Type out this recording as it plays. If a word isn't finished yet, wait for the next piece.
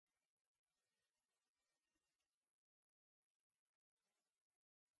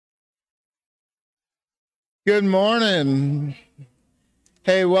Good morning.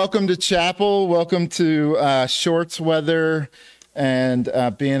 Hey, welcome to chapel. Welcome to shorts weather and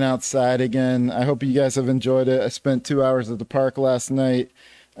being outside again. I hope you guys have enjoyed it. I spent 2 hours at the park last night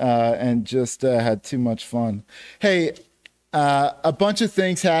and just had too much fun. Hey, a bunch of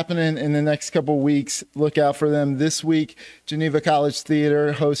things happening in the next couple weeks. Look out for them. This week, Geneva College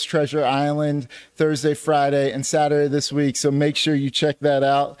Theater hosts Treasure Island Thursday, Friday, and Saturday this week. So make sure you check that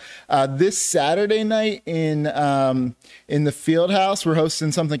out. This Saturday night in the Field House, we're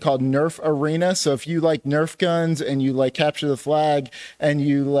hosting something called Nerf Arena. So if you like Nerf guns and you like capture the flag and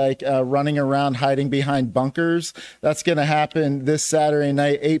you like running around hiding behind bunkers, that's going to happen this Saturday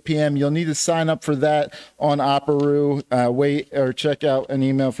night, 8 p.m. You'll need to sign up for that on Operoo. Wait or check out an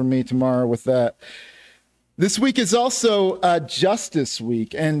email from me tomorrow with that. This week is also Justice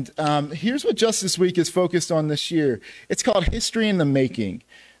Week, and here's what Justice Week is focused on this year. It's called History in the Making.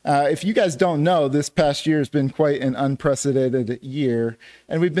 If you guys don't know, this past year has been quite an unprecedented year,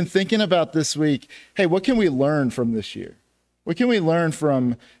 and we've been thinking about this week, hey, what can we learn from this year? What can we learn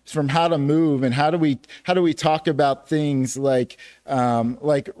from how to move, and how do we talk about things like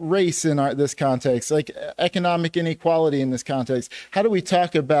race in this context, like economic inequality in this context? How do we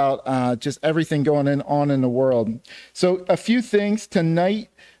talk about just everything going on in the world? So a few things tonight.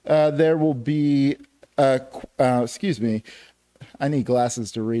 There will be. Excuse me. I need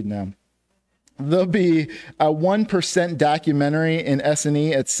glasses to read now. There'll be a 1% documentary in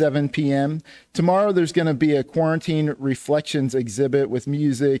S&E at 7 p.m. Tomorrow, there's going to be a quarantine reflections exhibit with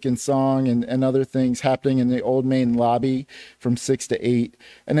music and song and other things happening in the Old Main lobby from 6 to 8.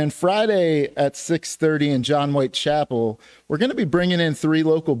 And then Friday at 6:30 in John White Chapel, we're going to be bringing in 3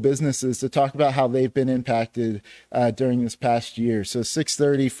 local businesses to talk about how they've been impacted during this past year. So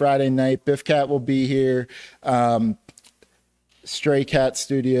 6:30 Friday night, Biff Cat will be here. Stray Cat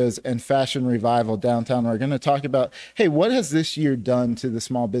Studios and Fashion Revival downtown are going to talk about, hey, what has this year done to the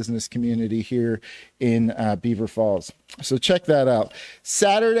small business community here in Beaver Falls? So check that out.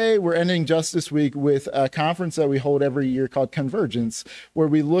 Saturday, we're ending Justice Week with a conference that we hold every year called Convergence, where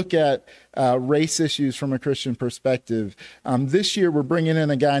we look at race issues from a Christian perspective. This year, we're bringing in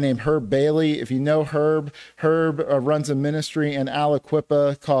a guy named Herb Bailey. If you know Herb runs a ministry in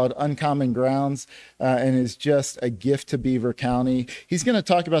Aliquippa called Uncommon Grounds and is just a gift to Beaver County. He's going to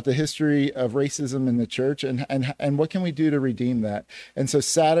talk about the history of racism in the church and what can we do to redeem that. And so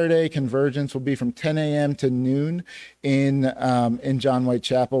Saturday, Convergence will be from 10 a.m. to noon in John White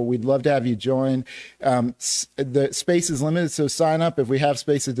Chapel. We'd love to have you join. The space is limited, so sign up. If we have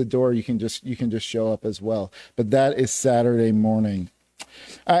space at the door, you can just show up as well. But that is Saturday morning.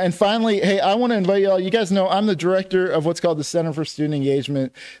 And finally, hey, I want to invite y'all. You guys know I'm the director of what's called the Center for Student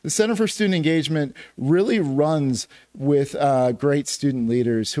Engagement. The Center for Student Engagement really runs with great student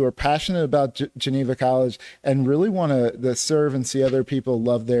leaders who are passionate about Geneva College and really want to serve and see other people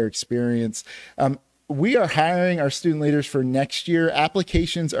love their experience. We are hiring our student leaders for next year.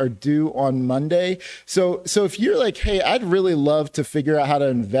 Applications are due on Monday. So if you're like, hey, I'd really love to figure out how to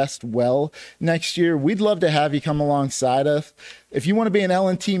invest well next year, we'd love to have you come alongside us. If you want to be an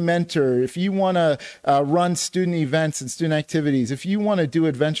L&T mentor, if you want to run student events and student activities, if you want to do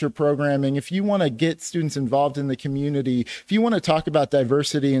adventure programming, if you want to get students involved in the community, if you want to talk about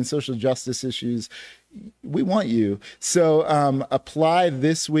diversity and social justice issues, we want you. So apply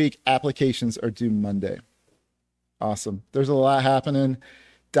this week. Applications are due Monday. Awesome. There's a lot happening.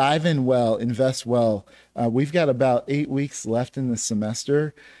 Dive in well, invest well. We've got about 8 weeks left in the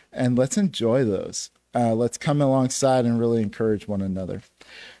semester, and let's enjoy those. Let's come alongside and really encourage one another.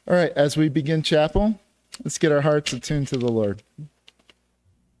 All right, as we begin chapel, let's get our hearts attuned to the Lord.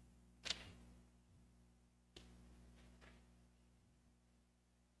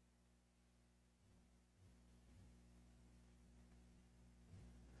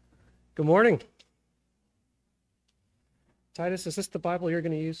 Good morning. Titus, is this the Bible you're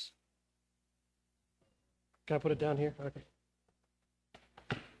going to use? Can I put it down here?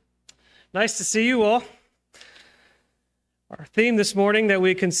 Okay. Nice to see you all. Our theme this morning that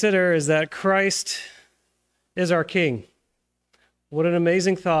we consider is that Christ is our King. What an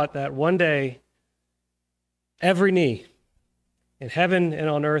amazing thought that one day every knee in heaven and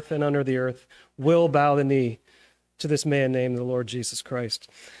on earth and under the earth will bow the knee to this man named the Lord Jesus Christ.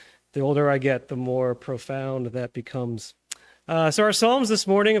 The older I get, the more profound that becomes. So our Psalms this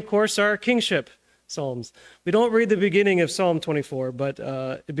morning, of course, are kingship Psalms. We don't read the beginning of Psalm 24, but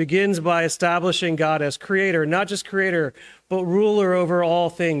it begins by establishing God as creator, not just creator, but ruler over all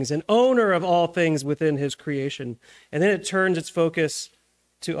things, and owner of all things within his creation. And then it turns its focus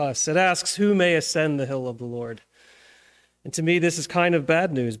to us. It asks, who may ascend the hill of the Lord? And to me, this is kind of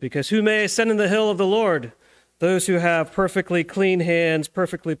bad news, because who may ascend in the hill of the Lord? those who have perfectly clean hands,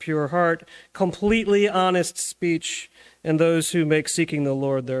 perfectly pure heart, completely honest speech, and those who make seeking the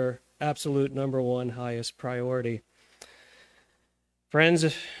Lord their absolute number one highest priority. Friends,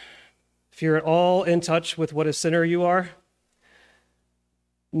 if you're at all in touch with what a sinner you are,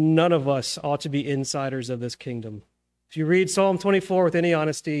 none of us ought to be insiders of this kingdom. If you read Psalm 24 with any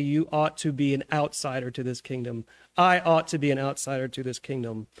honesty, you ought to be an outsider to this kingdom. I ought to be an outsider to this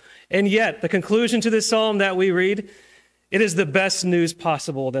kingdom. And yet, the conclusion to this psalm that we read, it is the best news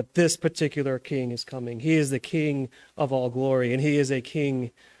possible that this particular king is coming. He is the King of all glory, and he is a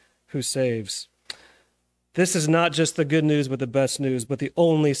king who saves. This is not just the good news, but the best news, but the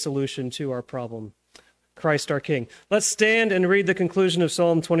only solution to our problem. Christ our King. Let's stand and read the conclusion of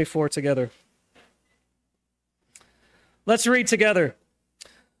Psalm 24 together. Let's read together.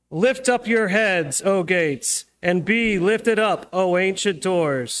 Lift up your heads, O gates, and be lifted up, O ancient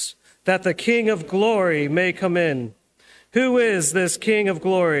doors, that the King of glory may come in. Who is this King of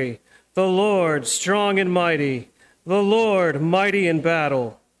glory? The Lord, strong and mighty, the Lord, mighty in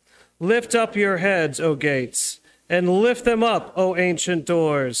battle. Lift up your heads, O gates, and lift them up, O ancient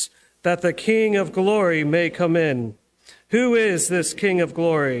doors, that the King of glory may come in. Who is this King of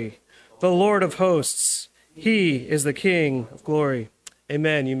glory? The Lord of hosts. He is the King of glory.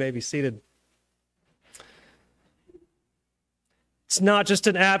 Amen. You may be seated. It's not just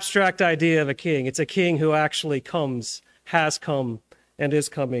an abstract idea of a king. It's a king who actually comes, has come, and is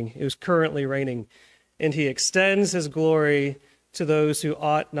coming, who's currently reigning. And he extends his glory to those who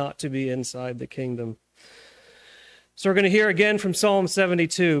ought not to be inside the kingdom. So we're going to hear again from Psalm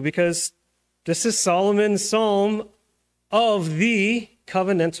 72, because this is Solomon's psalm of the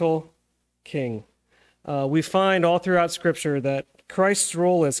covenantal king. We find all throughout Scripture that Christ's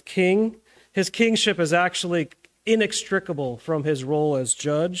role as king, his kingship is actually inextricable from his role as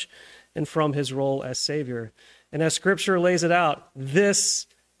judge and from his role as Savior. And as Scripture lays it out, this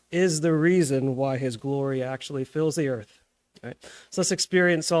is the reason why his glory actually fills the earth. All right. So let's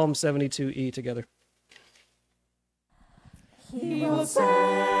experience Psalm 72e together. He will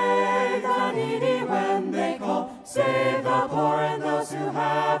save the needy when they call, save the poor and those who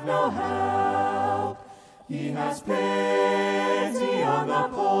have no help. He has pity on the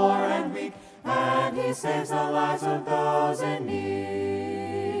poor and weak, and he saves the lives of those in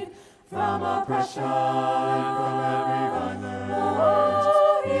need. From oppression, from every violence,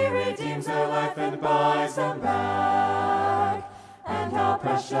 he redeems their life and buys them back. And how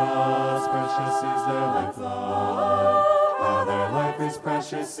precious, precious is their lifeline. How their life is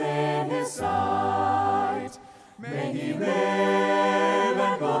precious in his sight. May he live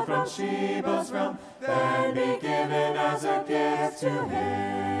and gold from Sheba's realm, then be given as a gift to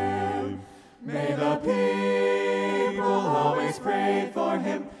him. May the people always pray for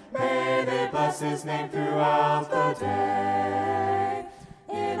him. May they bless his name throughout the day.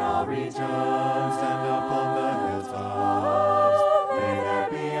 In all regions and upon the hilltops, may there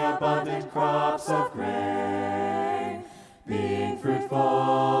be abundant crops of grain. Being fruitful,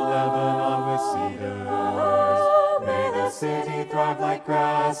 Lebanon with cedars, may the city thrive like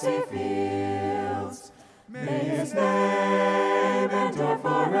grassy fields. May his name endure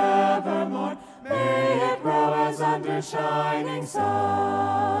forevermore. May it grow as under shining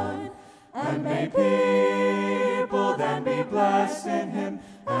sun. And may people then be blessed in him.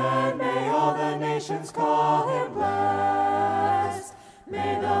 And may all the nations call him blessed.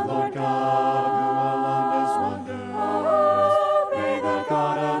 May the Lord God, who alone does wonders, may the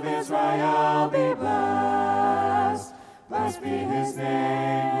God of Israel be blessed. Blessed be his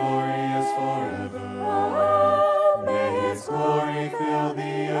name, glorious forever. May his glory fill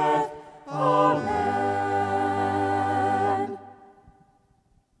the earth. Amen.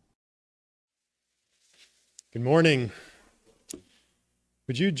 Good morning.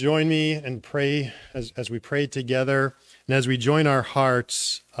 Would you join me and pray as we pray together? And as we join our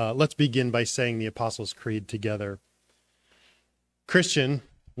hearts, let's begin by saying the Apostles' Creed together. Christian,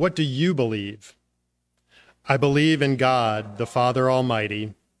 what do you believe? I believe in God, the Father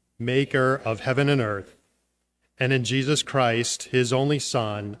Almighty, maker of heaven and earth, and in Jesus Christ, his only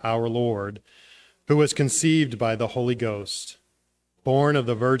Son, our Lord, who was conceived by the Holy Ghost, born of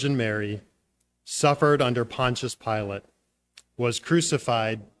the Virgin Mary, suffered under Pontius Pilate, was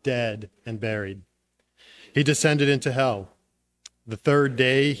crucified, dead, and buried. He descended into hell. The third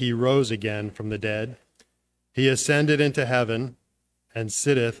day he rose again from the dead. He ascended into heaven and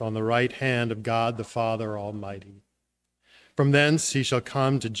sitteth on the right hand of God the Father Almighty. From thence he shall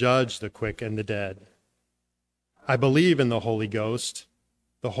come to judge the quick and the dead. I believe in the Holy Ghost,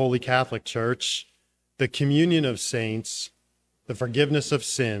 the Holy Catholic Church, the communion of saints, the forgiveness of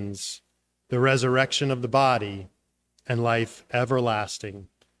sins, the resurrection of the body, and life everlasting.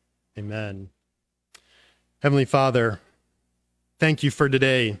 Amen. Heavenly Father, thank you for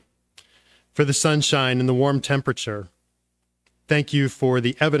today, for the sunshine and the warm temperature. Thank you for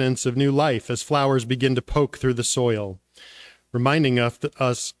the evidence of new life as flowers begin to poke through the soil, reminding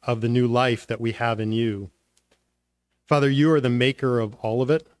us of the new life that we have in you. Father, you are the maker of all of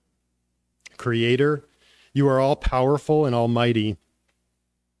it, creator. You are all powerful and almighty.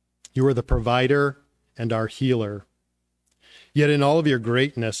 You are the provider and our healer. Yet in all of your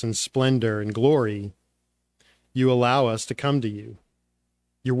greatness and splendor and glory, you allow us to come to you.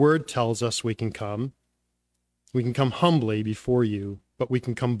 Your word tells us we can come. We can come humbly before you, but we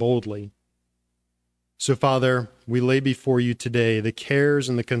can come boldly. So, Father, we lay before you today the cares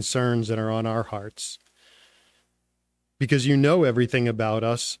and the concerns that are on our hearts. Because you know everything about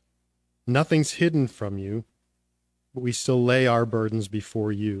us, nothing's hidden from you, but we still lay our burdens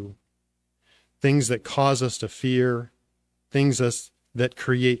before you. Things that cause us to fear, things that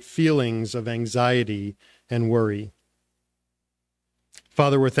create feelings of anxiety and worry.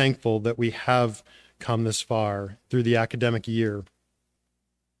 Father, we're thankful that we have come this far through the academic year.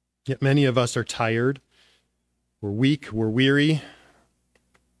 Yet many of us are tired, we're weak, we're weary.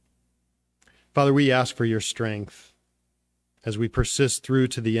 Father, we ask for your strength as we persist through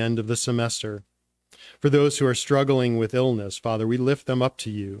to the end of the semester. For those who are struggling with illness, Father, we lift them up to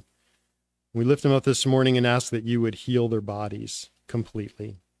you. We lift them up this morning and ask that you would heal their bodies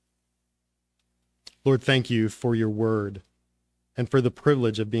completely. Lord, thank you for your word and for the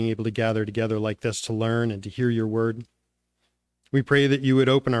privilege of being able to gather together like this to learn and to hear your word. We pray that you would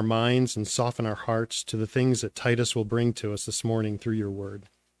open our minds and soften our hearts to the things that Titus will bring to us this morning through your word,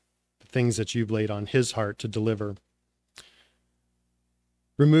 the things that you've laid on his heart to deliver.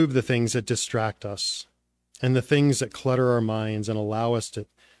 Remove the things that distract us and the things that clutter our minds and allow us to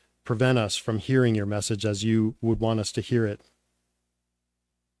prevent us from hearing your message as you would want us to hear it.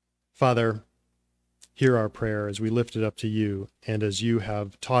 Father, hear our prayer as we lift it up to you and as you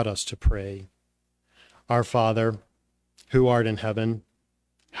have taught us to pray. Our Father, who art in heaven,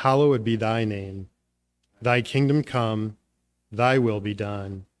 hallowed be thy name. Thy kingdom come, thy will be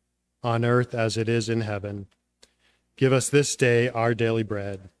done, on earth as it is in heaven. Give us this day our daily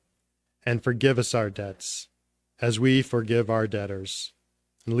bread, and forgive us our debts, as we forgive our debtors.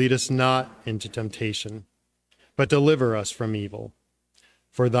 And lead us not into temptation, but deliver us from evil.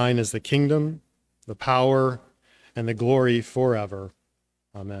 For thine is the kingdom, the power, and the glory forever.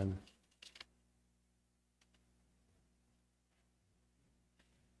 Amen.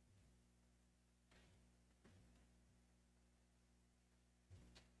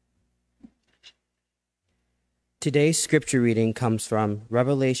 Today's scripture reading comes from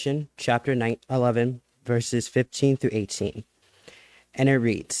Revelation chapter 11, verses 15 through 18. And it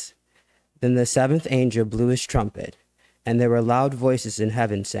reads, Then the seventh angel blew his trumpet, and there were loud voices in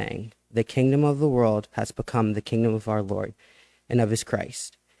heaven saying, The kingdom of the world has become the kingdom of our Lord and of his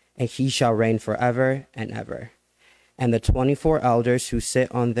Christ, and he shall reign forever and ever. And the 24 elders who sit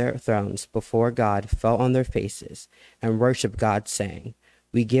on their thrones before God fell on their faces and worshiped God, saying,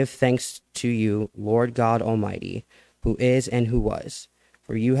 We give thanks to you, Lord God Almighty, who is and who was,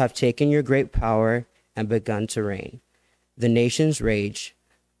 for you have taken your great power and begun to reign. The nations raged,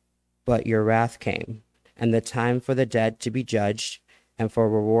 but your wrath came, and the time for the dead to be judged, and for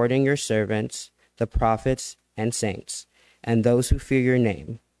rewarding your servants, the prophets and saints, and those who fear your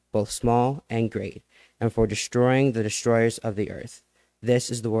name, both small and great, and for destroying the destroyers of the earth.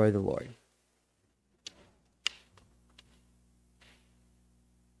 This is the word of the Lord.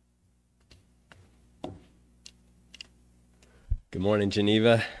 Good morning,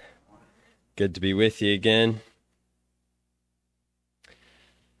 Geneva. Good to be with you again.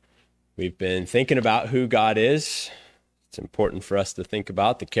 We've been thinking about who God is. It's important for us to think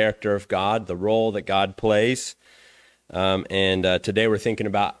about the character of God, the role that God plays. And today we're thinking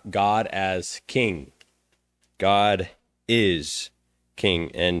about God as King. God is King.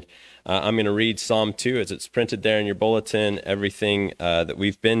 And I'm going to read Psalm 2 as it's printed there in your bulletin. Everything that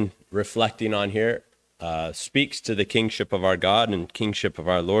we've been reflecting on here speaks to the kingship of our God and kingship of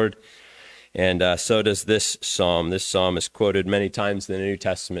our Lord. And so does this psalm. This psalm is quoted many times in the New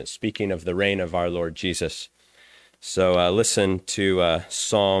Testament, speaking of the reign of our Lord Jesus. So listen to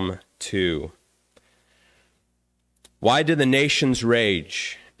Psalm 2. Why do the nations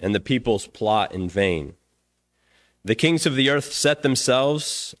rage and the peoples plot in vain? The kings of the earth set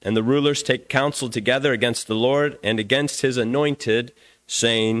themselves, and the rulers take counsel together against the Lord and against his anointed,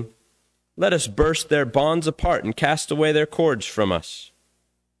 saying, Let us burst their bonds apart and cast away their cords from us.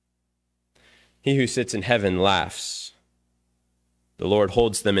 He who sits in heaven laughs. The Lord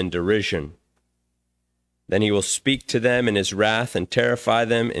holds them in derision. Then he will speak to them in his wrath and terrify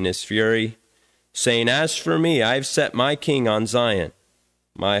them in his fury, saying, As for me, I have set my king on Zion,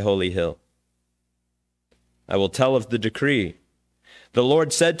 my holy hill. I will tell of the decree. The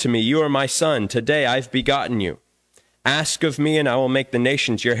Lord said to me, You are my son. Today I've begotten you. Ask of me, and I will make the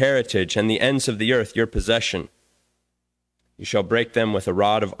nations your heritage, and the ends of the earth your possession. You shall break them with a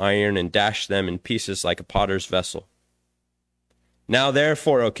rod of iron, and dash them in pieces like a potter's vessel. Now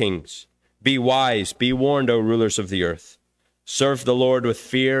therefore, O kings, be wise, be warned, O rulers of the earth. Serve the Lord with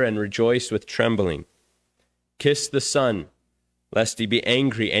fear, and rejoice with trembling. Kiss the Son, lest he be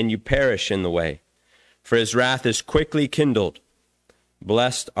angry, and you perish in the way. For his wrath is quickly kindled.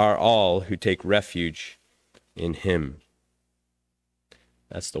 Blessed are all who take refuge in him.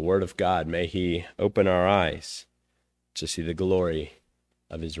 That's the word of God. May he open our eyes to see the glory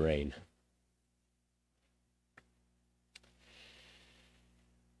of his reign.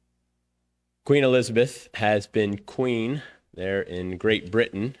 Queen Elizabeth has been queen there in Great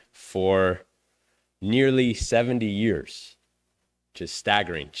Britain for nearly 70 years, which is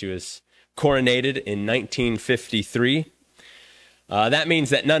staggering. She was coronated in 1953. That means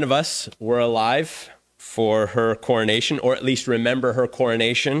that none of us were alive for her coronation, or at least remember her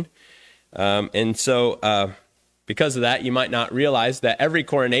coronation. And so because of that, you might not realize that every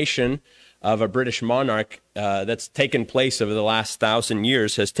coronation of a British monarch that's taken place over the last 1,000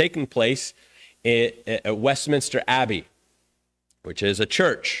 years has taken place at Westminster Abbey, which is a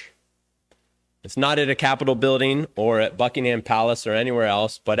church. It's not at a Capitol building or at Buckingham Palace or anywhere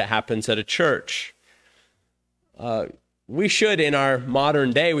else, but it happens at a church. We should, in our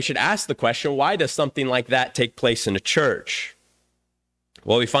modern day, we should ask the question, why does something like that take place in a church?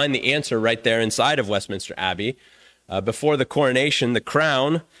 Well, we find the answer right there inside of Westminster Abbey. Before the coronation, the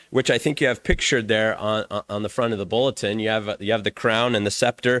crown, which I think you have pictured there on the front of the bulletin, you have the crown and the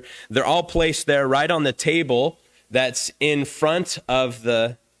scepter. They're all placed there right on the table that's in front of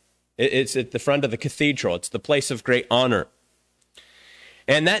it's at the front of the cathedral. It's the place of great honor.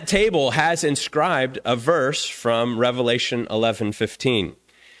 And that table has inscribed a verse from Revelation 11:15.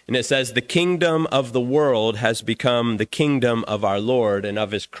 And it says, The kingdom of the world has become the kingdom of our Lord and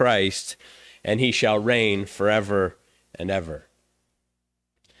of his Christ, and he shall reign forever and ever.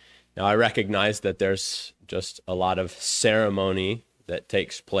 Now, I recognize that there's just a lot of ceremony that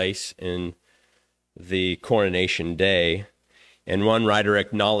takes place in the coronation day. And one writer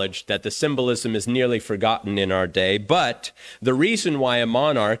acknowledged that the symbolism is nearly forgotten in our day. But the reason why a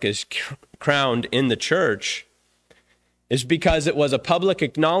monarch is crowned in the church is because it was a public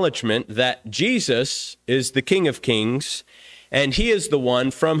acknowledgement that Jesus is the King of Kings, and he is the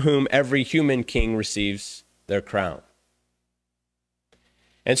one from whom every human king receives their crown.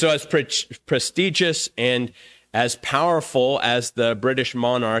 And so as prestigious and as powerful as the British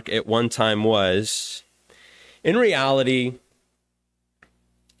monarch at one time was, in reality,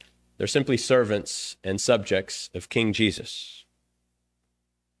 they're simply servants and subjects of King Jesus.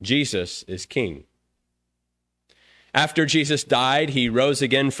 Jesus is king. After Jesus died, he rose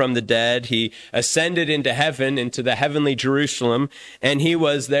again from the dead. He ascended into heaven, into the heavenly Jerusalem, and he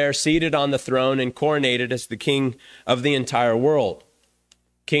was there seated on the throne and coronated as the king of the entire world.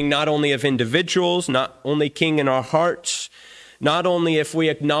 King not only of individuals, not only king in our hearts, not only if we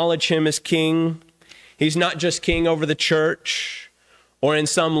acknowledge him as king. He's not just king over the church or in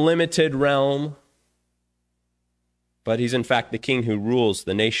some limited realm, but he's in fact the king who rules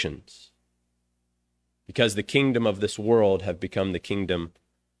the nations, because the kingdom of this world have become the kingdom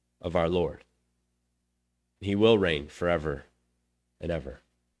of our Lord. He will reign forever and ever.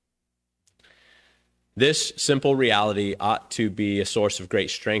 This simple reality ought to be a source of great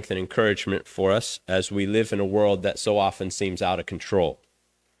strength and encouragement for us as we live in a world that so often seems out of control.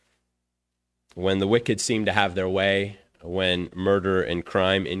 When the wicked seem to have their way, when murder and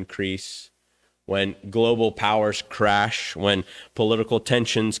crime increase, when global powers crash, when political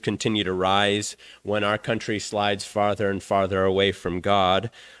tensions continue to rise, when our country slides farther and farther away from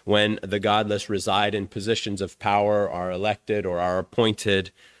God, when the godless reside in positions of power, are elected or are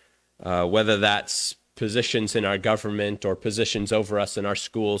appointed, whether that's positions in our government or positions over us in our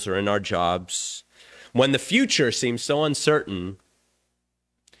schools or in our jobs, when the future seems so uncertain,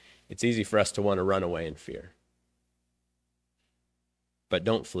 it's easy for us to want to run away in fear. But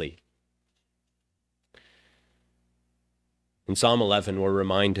don't flee. In Psalm 11, we're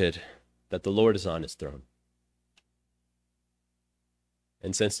reminded that the Lord is on his throne.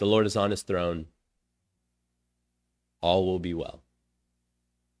 And since the Lord is on his throne, all will be well.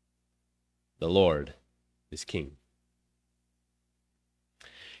 The Lord is king.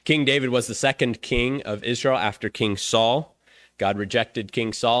 King David was the second king of Israel after King Saul. God rejected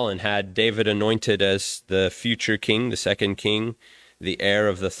King Saul and had David anointed as the future king, the second king, the heir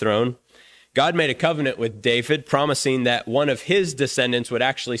of the throne. God made a covenant with David, promising that one of his descendants would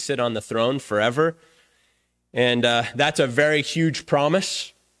actually sit on the throne forever. And that's a very huge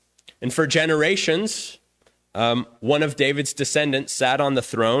promise. And for generations, one of David's descendants sat on the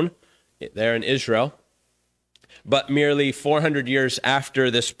throne there in Israel. But merely 400 years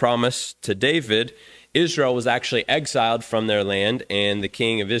after this promise to David, Israel was actually exiled from their land, and the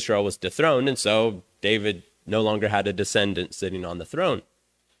king of Israel was dethroned, and so David no longer had a descendant sitting on the throne.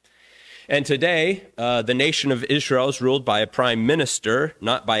 And today, the nation of Israel is ruled by a prime minister,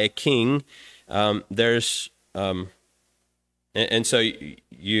 not by a king. And so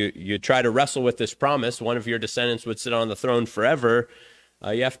you try to wrestle with this promise, one of your descendants would sit on the throne forever.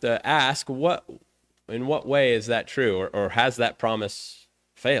 You have to ask, in what way is that true, or has that promise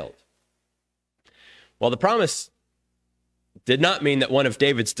failed? Well, the promise did not mean that one of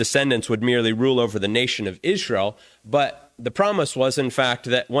David's descendants would merely rule over the nation of Israel, but the promise was, in fact,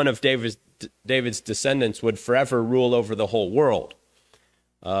 that one of David's descendants would forever rule over the whole world.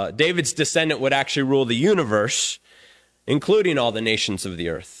 David's descendant would actually rule the universe, including all the nations of the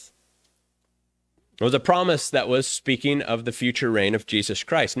earth. It was a promise that was speaking of the future reign of Jesus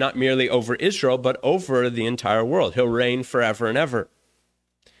Christ, not merely over Israel, but over the entire world. He'll reign forever and ever.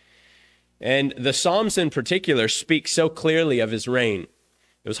 And the Psalms in particular speak so clearly of his reign.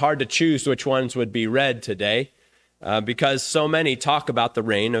 It was hard to choose which ones would be read today because so many talk about the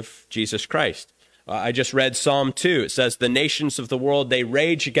reign of Jesus Christ. I just read Psalm 2. It says, the nations of the world, they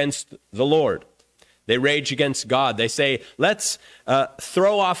rage against the Lord. They rage against God. They say, let's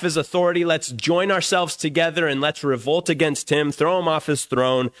throw off his authority. Let's join ourselves together and let's revolt against him, throw him off his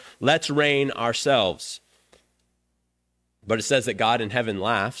throne. Let's reign ourselves. But it says that God in heaven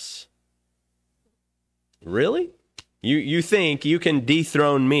laughs. Really? You think you can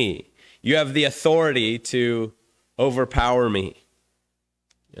dethrone me? You have the authority to overpower me.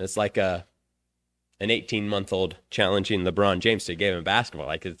 It's like an 18-month-old challenging LeBron James to give him basketball.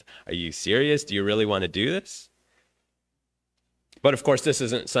 Like, are you serious? Do you really want to do this? But of course, this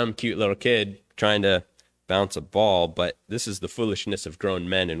isn't some cute little kid trying to bounce a ball, but this is the foolishness of grown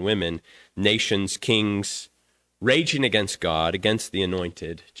men and women, nations, kings, raging against God, against the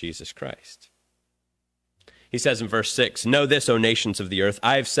anointed Jesus Christ. He says in verse 6, know this, O nations of the earth,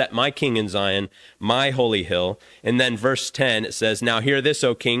 I have set my king in Zion, my holy hill. And then verse 10, it says, now hear this,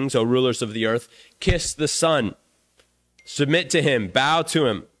 O kings, O rulers of the earth, kiss the Son, submit to him, bow to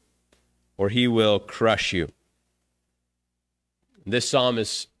him, or he will crush you. This psalm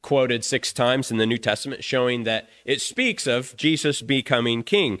is quoted 6 times in the New Testament, showing that it speaks of Jesus becoming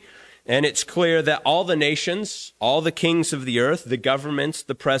king. And it's clear that all the nations, all the kings of the earth, the governments,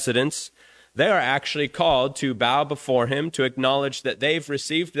 the presidents, they are actually called to bow before him, to acknowledge that they've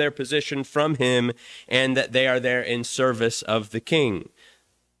received their position from him and that they are there in service of the king.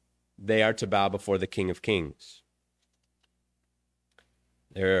 They are to bow before the King of Kings.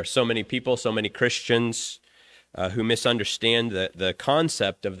 There are so many people, so many Christians who misunderstand the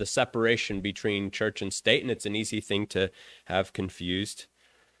concept of the separation between church and state, and it's an easy thing to have confused.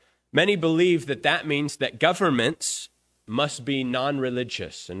 Many believe that that means that governments must be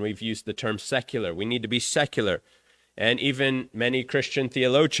non-religious, and we've used the term secular. We need to be secular. And even many Christian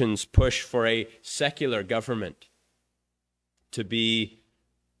theologians push for a secular government to be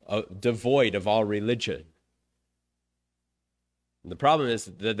devoid of all religion. The problem is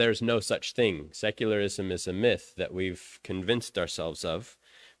that there's no such thing. Secularism is a myth that we've convinced ourselves of,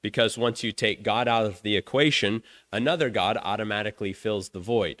 because once you take God out of the equation, another God automatically fills the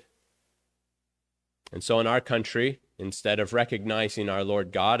void. And so in our country, instead of recognizing our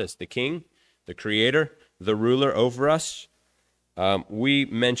Lord God as the King, the Creator, the ruler over us, we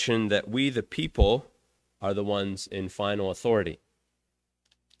mention that we, the people, are the ones in final authority.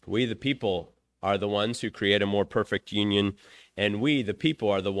 We, the people, are the ones who create a more perfect union, and we, the people,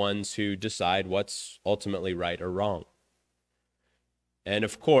 are the ones who decide what's ultimately right or wrong. And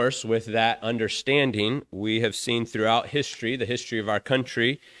of course, with that understanding, we have seen throughout history, the history of our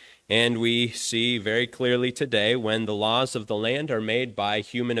country, and we see very clearly today, when the laws of the land are made by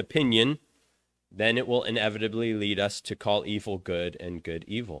human opinion, then it will inevitably lead us to call evil good and good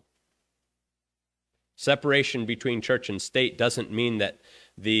evil. Separation between church and state doesn't mean that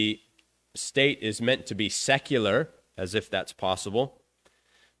the state is meant to be secular, as if that's possible,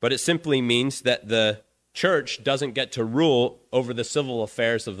 but it simply means that the church doesn't get to rule over the civil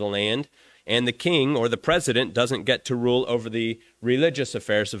affairs of the land, and the king or the president doesn't get to rule over the religious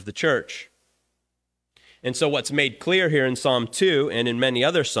affairs of the church. And so what's made clear here in Psalm 2 and in many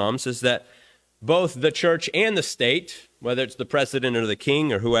other Psalms is that both the church and the state whether it's the president or the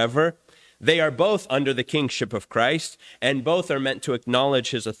king or whoever, they are both under the kingship of Christ, and both are meant to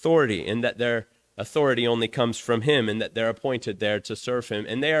acknowledge his authority, and that their authority only comes from him, and that they're appointed there to serve him.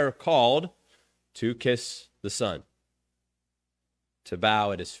 And they are called to kiss the Son, to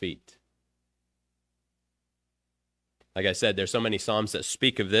bow at his feet. Like I said, there's so many Psalms that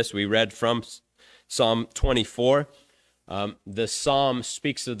speak of this. We read from Psalm 24. The Psalm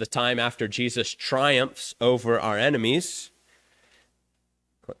speaks of the time after Jesus triumphs over our enemies.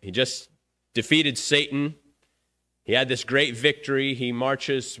 He just defeated Satan. He had this great victory. He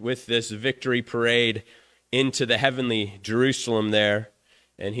marches with this victory parade into the heavenly Jerusalem there,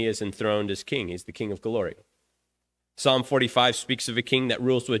 and he is enthroned as king. He's the King of glory. Psalm 45 speaks of a king that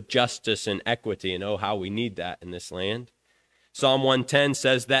rules with justice and equity, and oh, how we need that in this land. Psalm 110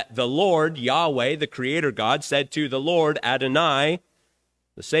 says that the Lord, Yahweh, the Creator God, said to the Lord, Adonai,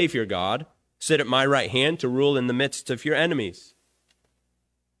 the Savior God, sit at my right hand to rule in the midst of your enemies.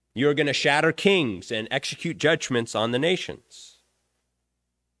 You're going to shatter kings and execute judgments on the nations.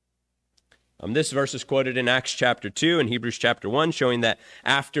 This verse is quoted in Acts chapter 2 and Hebrews chapter 1, showing that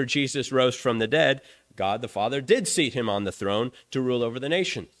after Jesus rose from the dead, God the Father did seat him on the throne to rule over the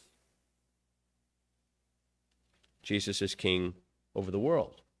nations. Jesus is king over the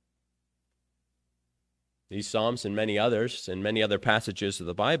world. These Psalms and many others and many other passages of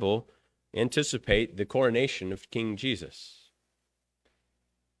the Bible anticipate the coronation of King Jesus.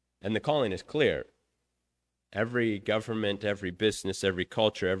 And the calling is clear. Every government, every business, every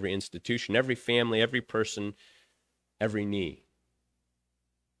culture, every institution, every family, every person, every knee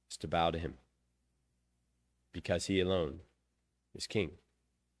is to bow to him because he alone is king.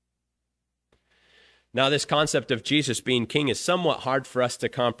 Now, this concept of Jesus being king is somewhat hard for us to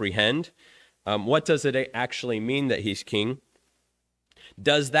comprehend. What does it actually mean that he's king?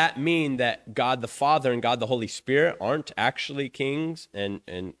 Does that mean that God the Father and God the Holy Spirit aren't actually kings and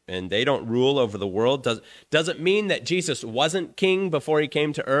they don't rule over the world? Does it mean that Jesus wasn't king before he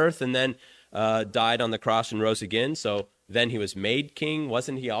came to earth and then died on the cross and rose again? So then he was made king.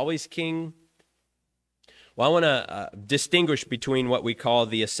 Wasn't he always king? Well, I want to distinguish between what we call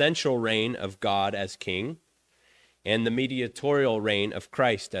the essential reign of God as king and the mediatorial reign of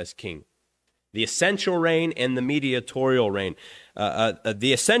Christ as king. The essential reign and the mediatorial reign.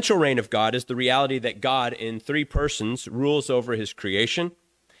 The essential reign of God is the reality that God in three persons rules over his creation.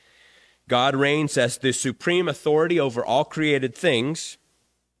 God reigns as the supreme authority over all created things.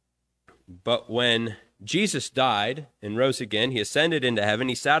 But when Jesus died and rose again, he ascended into heaven,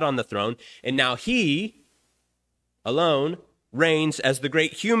 he sat on the throne, and now he alone reigns as the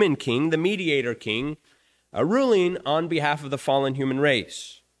great human king, the mediator king, ruling on behalf of the fallen human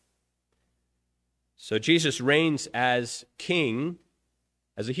race. So Jesus reigns as king,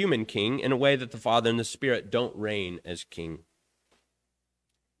 as a human king, in a way that the Father and the Spirit don't reign as king.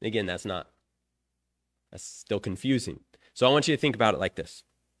 Again, that's still confusing. So I want you to think about it like this.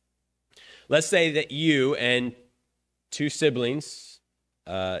 Let's say that you and two siblings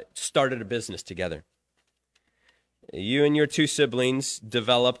started a business together. You and your two siblings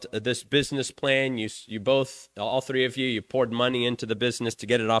developed this business plan. You both, all three of you, you poured money into the business to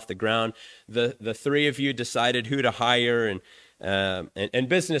get it off the ground. The three of you decided who to hire, and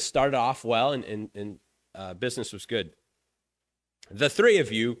business started off well, and business was good. The three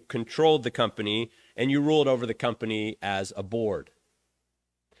of you controlled the company, and you ruled over the company as a board.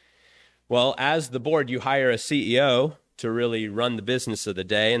 Well, as the board, you hire a CEO to really run the business of the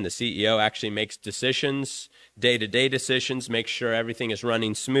day, and the CEO actually makes decisions, day-to-day decisions, makes sure everything is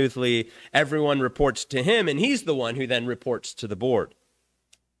running smoothly. Everyone reports to him, and he's the one who then reports to the board.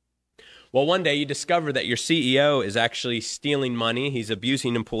 Well, one day you discover that your CEO is actually stealing money, he's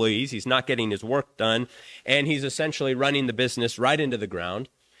abusing employees, he's not getting his work done, and he's essentially running the business right into the ground.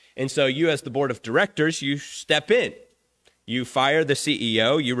 And so you, as the board of directors, you step in. You fire the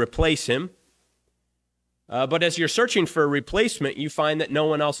CEO, you replace him. But as you're searching for a replacement, you find that no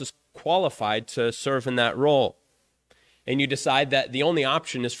one else is qualified to serve in that role. And you decide that the only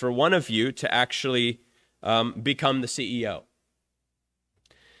option is for one of you to actually become the CEO.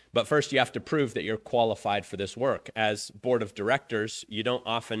 But first, you have to prove that you're qualified for this work. As board of directors, you don't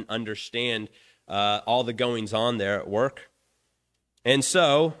often understand all the goings on there at work. And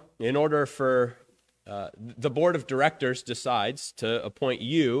so, in order for the board of directors decides to appoint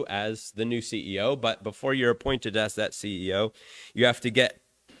you as the new CEO, but before you're appointed as that CEO, you have to get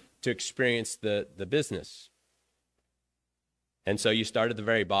to experience the business. And so you start at the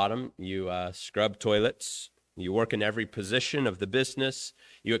very bottom, you scrub toilets, you work in every position of the business,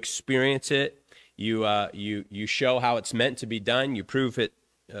 you experience it, you show how it's meant to be done, you prove it,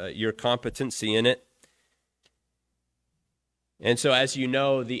 your competency in it. And so as you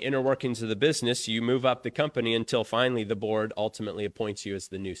know the inner workings of the business, you move up the company until finally the board ultimately appoints you as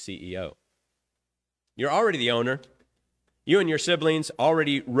the new CEO. You're already the owner. You and your siblings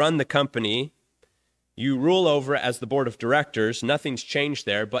already run the company. You rule over it as the board of directors. Nothing's changed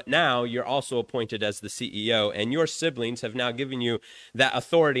there, but now you're also appointed as the CEO, and your siblings have now given you that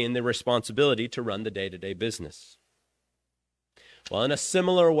authority and the responsibility to run the day-to-day business. Well, in a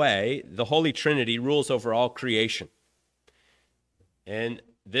similar way, the Holy Trinity rules over all creation. And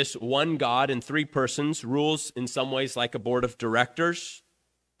this one God in three persons rules in some ways like a board of directors.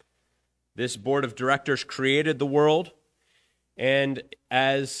 This board of directors created the world, and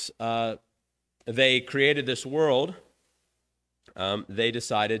as they created this world, they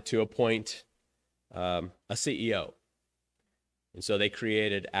decided to appoint a CEO. And so they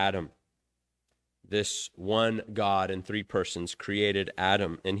created Adam. This one God in three persons created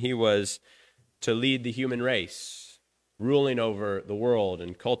Adam, and he was to lead the human race, ruling over the world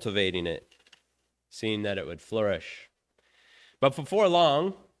and cultivating it, seeing that it would flourish. But before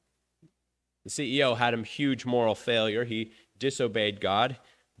long, the CEO had a huge moral failure. He disobeyed God,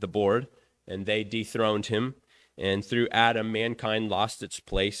 the board, and they dethroned him. And through Adam, mankind lost its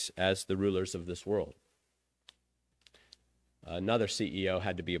place as the rulers of this world. Another CEO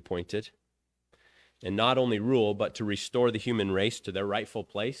had to be appointed, and not only rule, but to restore the human race to their rightful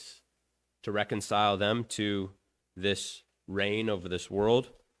place, to reconcile them to this reign over this world.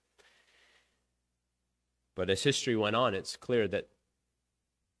 But as history went on, it's clear that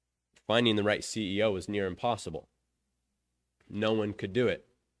finding the right CEO was near impossible. No one could do it.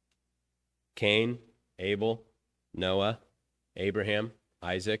 Cain, Abel, Noah, Abraham,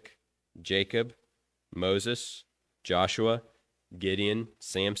 Isaac, Jacob, Moses, Joshua, Gideon,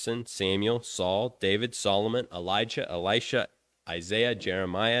 Samson, Samuel, Saul, David, Solomon, Elijah, Elisha, Isaiah,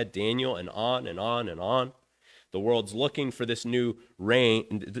 Jeremiah, Daniel, and on and on and on. The world's looking for this new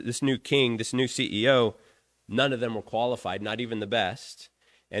reign, this new king, this new CEO. None of them were qualified, not even the best.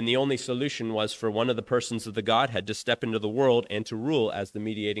 And the only solution was for one of the persons of the Godhead to step into the world and to rule as the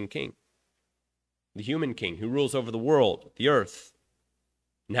mediating king. The human king who rules over the world, the earth,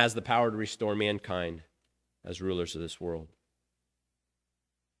 and has the power to restore mankind as rulers of this world.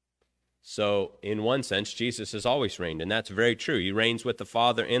 So, in one sense, Jesus has always reigned, and that's very true. He reigns with the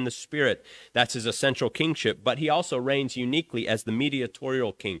Father and the Spirit. That's his essential kingship. But he also reigns uniquely as the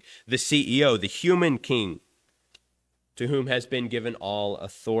mediatorial king, the CEO, the human king, to whom has been given all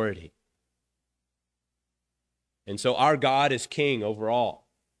authority. And so our God is king over all,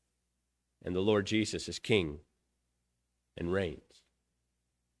 and the Lord Jesus is king and reigns.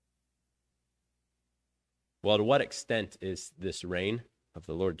 Well, to what extent is this reign of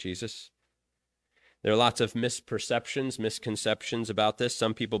the Lord Jesus? There are lots of misperceptions, misconceptions about this.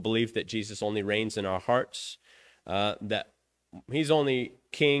 Some people believe that Jesus only reigns in our hearts, that he's only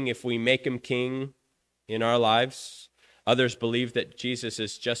king if we make him king in our lives. Others believe that Jesus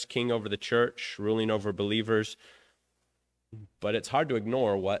is just king over the church, ruling over believers. But it's hard to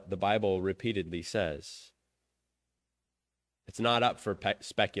ignore what the Bible repeatedly says. It's not up for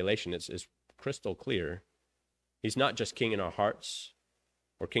speculation. It's crystal clear. He's not just king in our hearts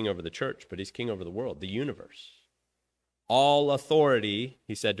or king over the church, but he's king over the world, the universe. All authority,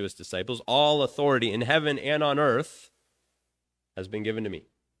 he said to his disciples, all authority in heaven and on earth has been given to me.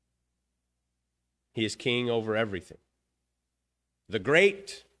 He is king over everything, the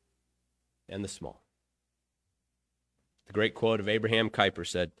great and the small. The great quote of Abraham Kuyper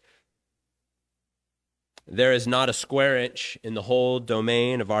said, "There is not a square inch in the whole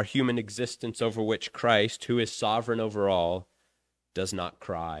domain of our human existence over which Christ, who is sovereign over all, does not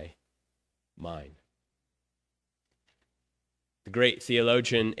cry, mine." The great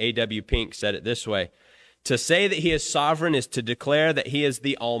theologian A.W. Pink said it this way: "To say that he is sovereign is to declare that he is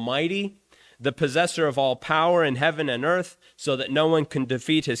the Almighty, the possessor of all power in heaven and earth, so that no one can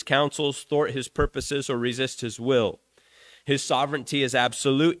defeat his counsels, thwart his purposes, or resist his will. His sovereignty is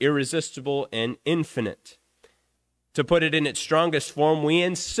absolute, irresistible, and infinite. To put it in its strongest form, we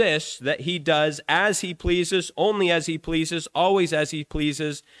insist that he does as he pleases, only as he pleases, always as he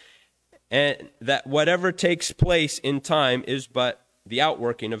pleases, and that whatever takes place in time is but the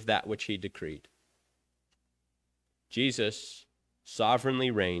outworking of that which he decreed." Jesus sovereignly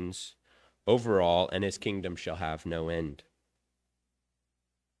reigns over all, and his kingdom shall have no end.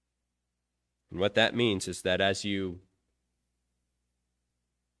 And what that means is that as you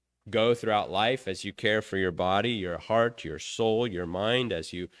go throughout life, as you care for your body, your heart, your soul, your mind,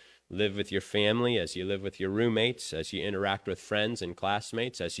 as you live with your family, as you live with your roommates, as you interact with friends and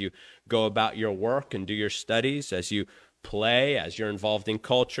classmates, as you go about your work and do your studies, as you play, as you're involved in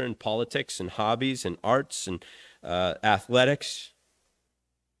culture and politics and hobbies and arts and athletics,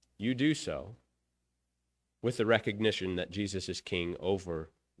 you do so with the recognition that Jesus is king over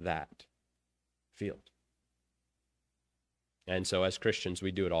that field. And so as Christians,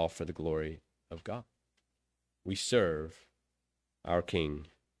 we do it all for the glory of God. We serve our King,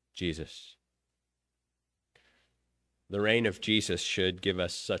 Jesus. The reign of Jesus should give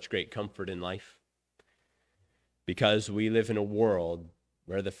us such great comfort in life because we live in a world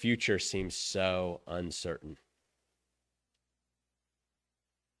where the future seems so uncertain.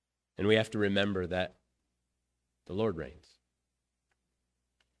 And we have to remember that the Lord reigns.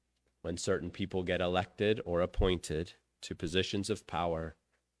 When certain people get elected or appointed to positions of power,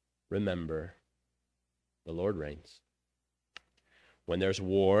 remember the Lord reigns. When there's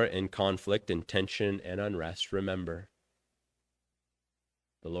war and conflict and tension and unrest, remember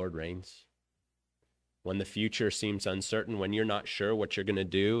the Lord reigns. When the future seems uncertain, when you're not sure what you're going to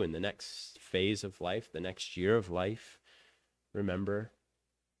do in the next phase of life, the next year of life, remember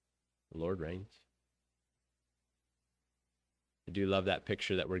the Lord reigns. I do love that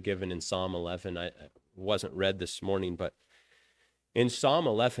picture that we're given in Psalm 11. It wasn't read this morning, but in Psalm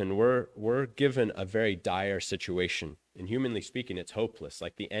 11, we're given a very dire situation. And humanly speaking, it's hopeless,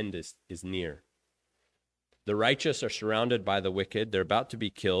 like the end is near. The righteous are surrounded by the wicked. They're about to be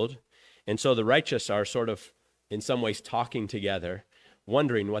killed. And so the righteous are sort of, in some ways, talking together,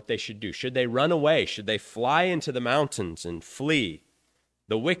 wondering what they should do. Should they run away? Should they fly into the mountains and flee?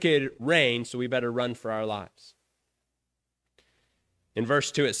 The wicked reign, so we better run for our lives. In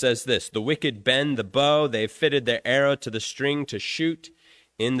verse 2, it says this: the wicked bend the bow, they've fitted their arrow to the string to shoot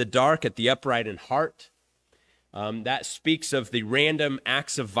in the dark at the upright in heart. That speaks of the random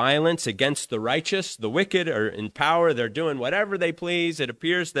acts of violence against the righteous. The wicked are in power. They're doing whatever they please. It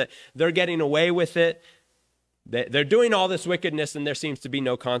appears that they're getting away with it. They're doing all this wickedness, and there seems to be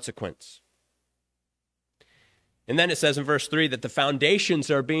no consequence. And then it says in verse 3 that the foundations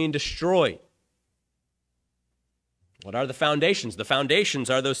are being destroyed. What are the foundations? The foundations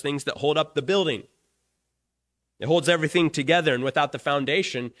are those things that hold up the building. It holds everything together, and without the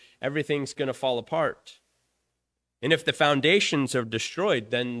foundation, everything's going to fall apart. And if the foundations are destroyed,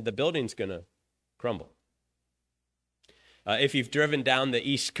 then the building's going to crumble. If you've driven down the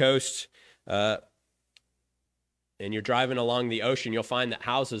East Coast and you're driving along the ocean, you'll find that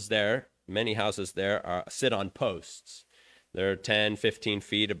houses there, many houses there, sit on posts. They're 10, 15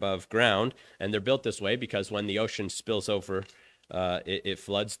 feet above ground, and they're built this way because when the ocean spills over, it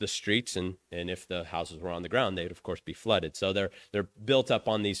floods the streets, and if the houses were on the ground, they'd, of course, be flooded. So they're built up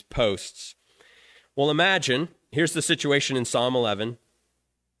on these posts. Well, imagine, here's the situation in Psalm 11.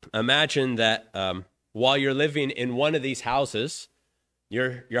 Imagine that while you're living in one of these houses,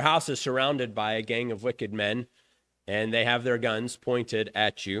 your house is surrounded by a gang of wicked men, and they have their guns pointed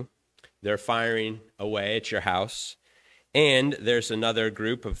at you. They're firing away at your house. And there's another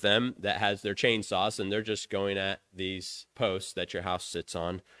group of them that has their chainsaws, and they're just going at these posts that your house sits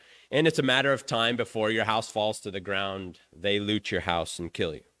on. And it's a matter of time before your house falls to the ground. They loot your house and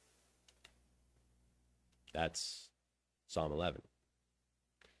kill you. That's Psalm 11.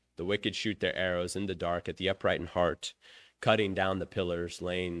 The wicked shoot their arrows in the dark at the upright in heart, cutting down the pillars,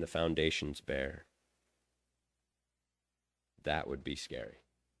 laying the foundations bare. That would be scary.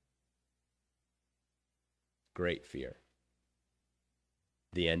 Great fear.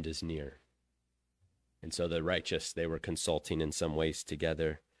 The end is near. And so the righteous, they were consulting in some ways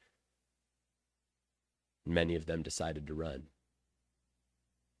together. Many of them decided to run.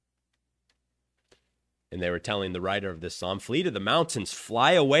 And they were telling the writer of this psalm, flee to the mountains,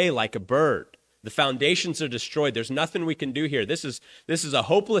 fly away like a bird. The foundations are destroyed. There's nothing we can do here. This is a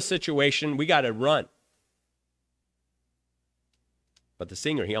hopeless situation. We got to run. But the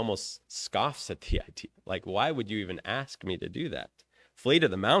singer, he almost scoffs at the idea. Like, why would you even ask me to do that? Flee to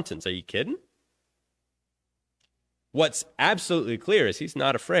the mountains. Are you kidding? What's absolutely clear is he's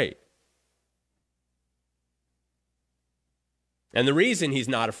not afraid. And the reason he's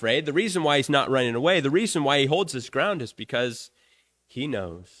not afraid, the reason why he's not running away, the reason why he holds his ground is because he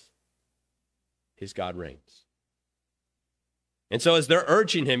knows his God reigns. And so as they're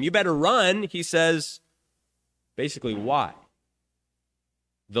urging him, you better run, he says, basically, why?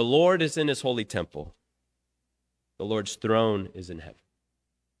 The Lord is in his holy temple. The Lord's throne is in heaven.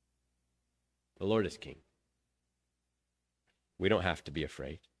 The Lord is king. We don't have to be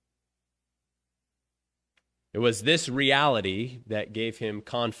afraid. It was this reality that gave him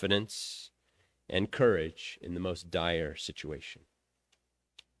confidence and courage in the most dire situation.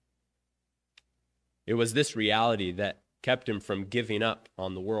 It was this reality that kept him from giving up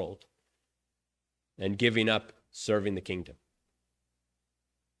on the world and giving up serving the kingdom.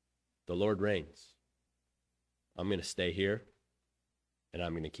 The Lord reigns. I'm going to stay here, and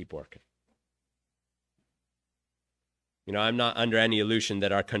I'm going to keep working. You know, I'm not under any illusion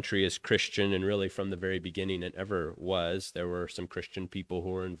that our country is Christian, and really from the very beginning it ever was. There were some Christian people who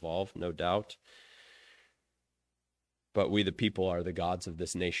were involved, no doubt. But we, the people, are the gods of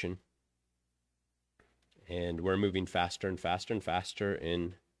this nation. And we're moving faster and faster and faster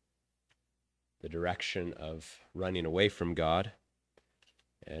in the direction of running away from God.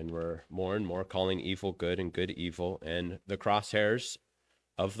 And we're more and more calling evil good and good evil. And the crosshairs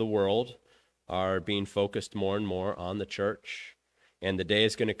of the world are being focused more and more on the church. And the day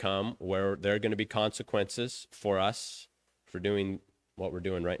is going to come where there are going to be consequences for us for doing what we're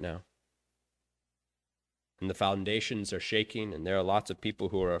doing right now. And the foundations are shaking, and there are lots of people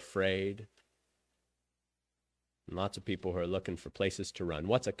who are afraid. And lots of people who are looking for places to run.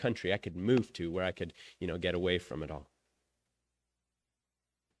 What's a country I could move to where I could, get away from it all?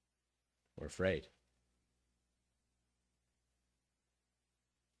 We're afraid.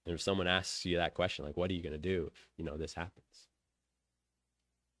 And if someone asks you that question, like, what are you going to do if, this happens?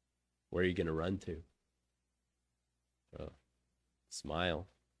 Where are you going to run to? Well, smile.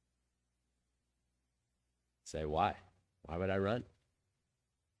 Say, why? Why would I run?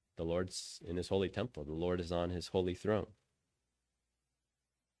 The Lord's in his holy temple. The Lord is on his holy throne.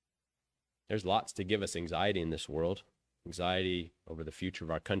 There's lots to give us anxiety in this world. Anxiety over the future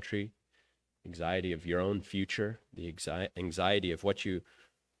of our country. Anxiety of your own future. The anxiety of what you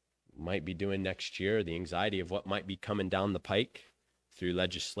might be doing next year. The anxiety of what might be coming down the pike through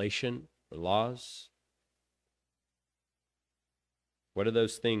legislation or laws. What are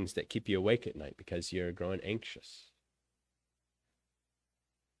those things that keep you awake at night because you're growing anxious?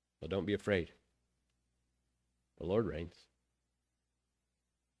 Well, don't be afraid. The Lord reigns.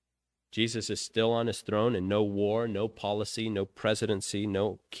 Jesus is still on his throne, and no war, no policy, no presidency,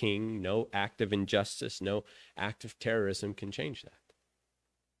 no king, no act of injustice, no act of terrorism can change that.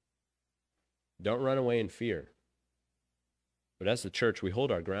 Don't run away in fear. But as the church, we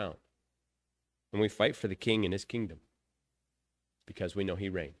hold our ground, and we fight for the king and his kingdom, because we know he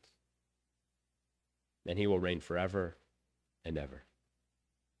reigns. And he will reign forever and ever.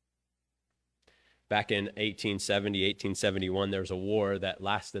 Back in 1870, 1871, there was a war that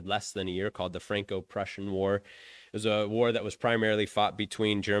lasted less than a year called the Franco-Prussian War. It was a war that was primarily fought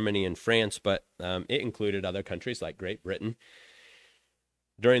between Germany and France, but it included other countries like Great Britain.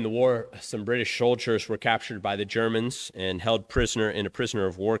 During the war, some British soldiers were captured by the Germans and held prisoner in a prisoner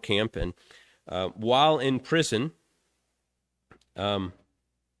of war camp. And while in prison, there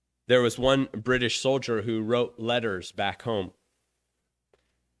was one British soldier who wrote letters back home.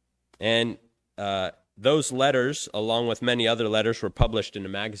 And those letters, along with many other letters, were published in a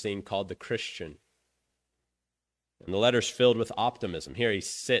magazine called The Christian. And the letters filled with optimism. Here he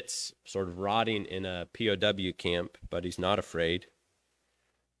sits, sort of rotting in a POW camp, but he's not afraid.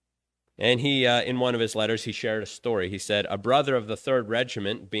 And he, in one of his letters, he shared a story. He said, "A brother of the 3rd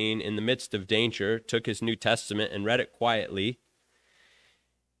Regiment, being in the midst of danger, took his New Testament and read it quietly,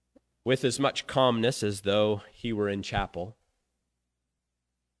 with as much calmness as though he were in chapel.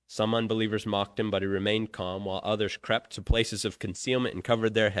 Some unbelievers mocked him, but he remained calm, while others crept to places of concealment and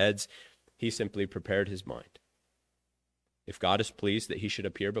covered their heads. He simply prepared his mind. If God is pleased that he should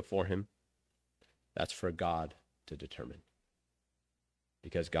appear before him, that's for God to determine.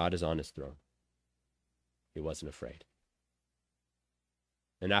 Because God is on his throne. He wasn't afraid."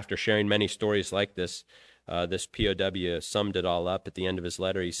 And after sharing many stories like this, this POW summed it all up at the end of his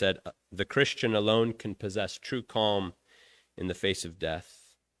letter. He said, "The Christian alone can possess true calm in the face of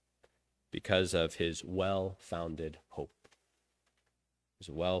death because of his well-founded hope." His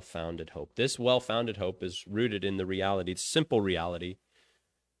well-founded hope. This well-founded hope is rooted in the reality, the simple reality,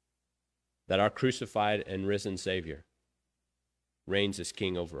 that our crucified and risen Savior reigns as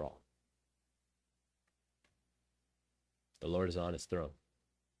king over all. The Lord is on his throne.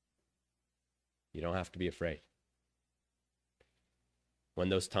 You don't have to be afraid. When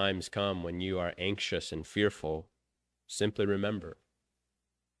those times come when you are anxious and fearful, simply remember,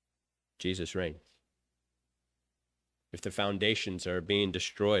 Jesus reigns. If the foundations are being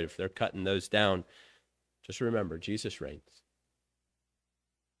destroyed, if they're cutting those down, just remember, Jesus reigns.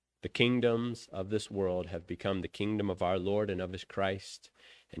 The kingdoms of this world have become the kingdom of our Lord and of his Christ,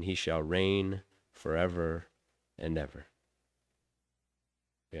 and he shall reign forever and ever.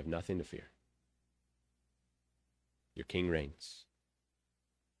 We have nothing to fear. Your King reigns.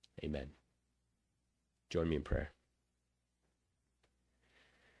 Amen. Join me in prayer.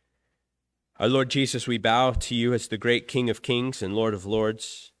 Our Lord Jesus, we bow to you as the great King of kings and Lord of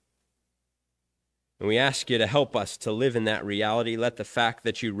lords. And we ask you to help us to live in that reality. Let the fact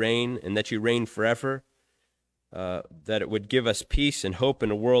that you reign and that you reign forever that it would give us peace and hope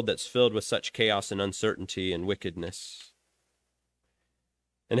in a world that's filled with such chaos and uncertainty and wickedness.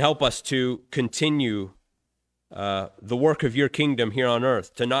 And help us to continue the work of your kingdom here on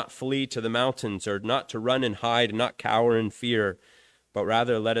earth, to not flee to the mountains or not to run and hide and not cower in fear, but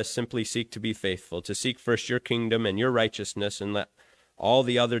rather let us simply seek to be faithful, to seek first your kingdom and your righteousness, and let all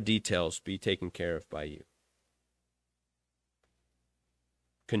the other details be taken care of by you.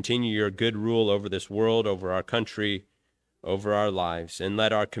 Continue your good rule over this world, over our country, over our lives, and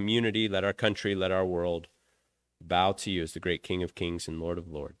let our community, let our country, let our world bow to you as the great King of Kings and Lord of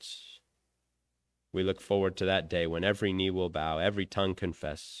Lords. We look forward to that day when every knee will bow, every tongue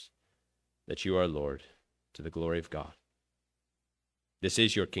confess that you are Lord, to the glory of God. This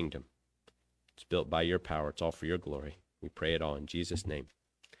is your kingdom. It's built by your power. It's all for your glory. We pray it all in Jesus' name.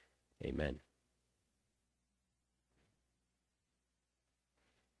 Amen.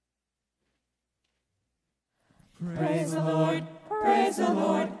 Praise the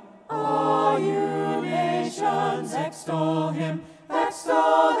Lord, all you nations, extol him,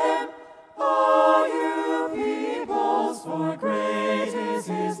 extol him.